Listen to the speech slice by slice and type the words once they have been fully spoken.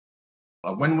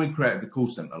Like when we created the call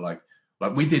center, like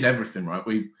we did everything, right?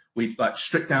 We like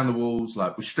stripped down the walls,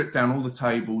 like we stripped down all the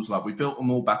tables, like we built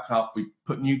them all back up. We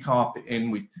put new carpet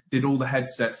in. We did all the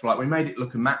headsets, like we made it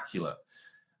look immaculate.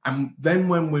 And then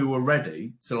when we were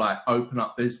ready to like open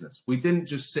up business, we didn't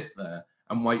just sit there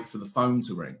and wait for the phone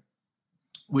to ring.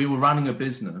 We were running a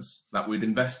business that we'd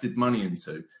invested money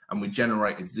into and we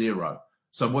generated zero.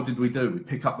 So what did we do? We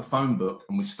pick up the phone book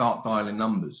and we start dialing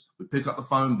numbers. We pick up the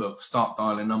phone book, start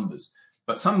dialing numbers.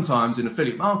 But sometimes in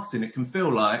affiliate marketing, it can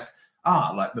feel like,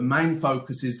 like the main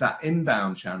focus is that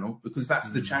inbound channel, because that's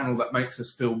the channel that makes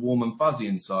us feel warm and fuzzy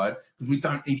inside, because we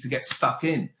don't need to get stuck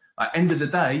in. At the end of the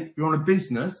day, you're on a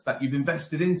business that you've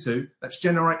invested into that's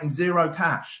generating zero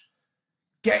cash.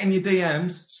 Get in your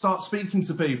DMs, start speaking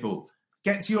to people.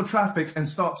 Get to your traffic and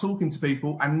start talking to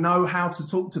people and know how to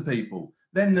talk to people.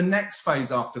 Then the next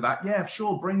phase after that, yeah,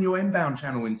 sure, bring your inbound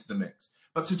channel into the mix.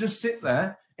 But to just sit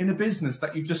there in a business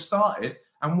that you've just started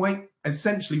and wait,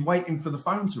 essentially waiting for the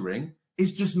phone to ring,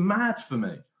 is just mad for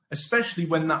me. Especially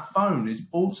when that phone is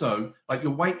also like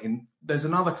you're waiting. There's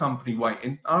another company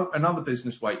waiting, another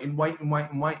business waiting,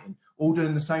 all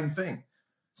doing the same thing.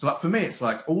 So like for me, it's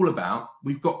like all about,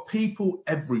 we've got people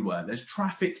everywhere. There's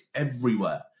traffic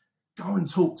everywhere. Go and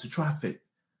talk to traffic.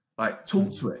 Like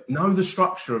talk to it. Know the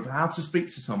structure of how to speak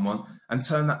to someone and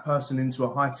turn that person into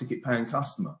a high ticket paying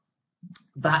customer.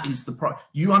 That is the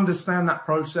you understand that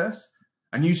process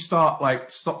and you start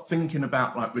stop thinking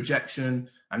about like rejection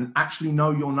and actually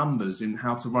know your numbers in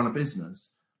how to run a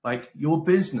business. Like your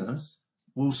business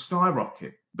will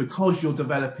skyrocket because you're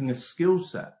developing a skill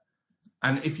set.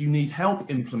 And if you need help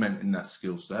implementing that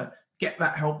skill set, get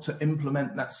that help to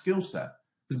implement that skill set,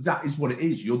 because that is what it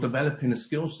is. You're developing a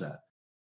skill set.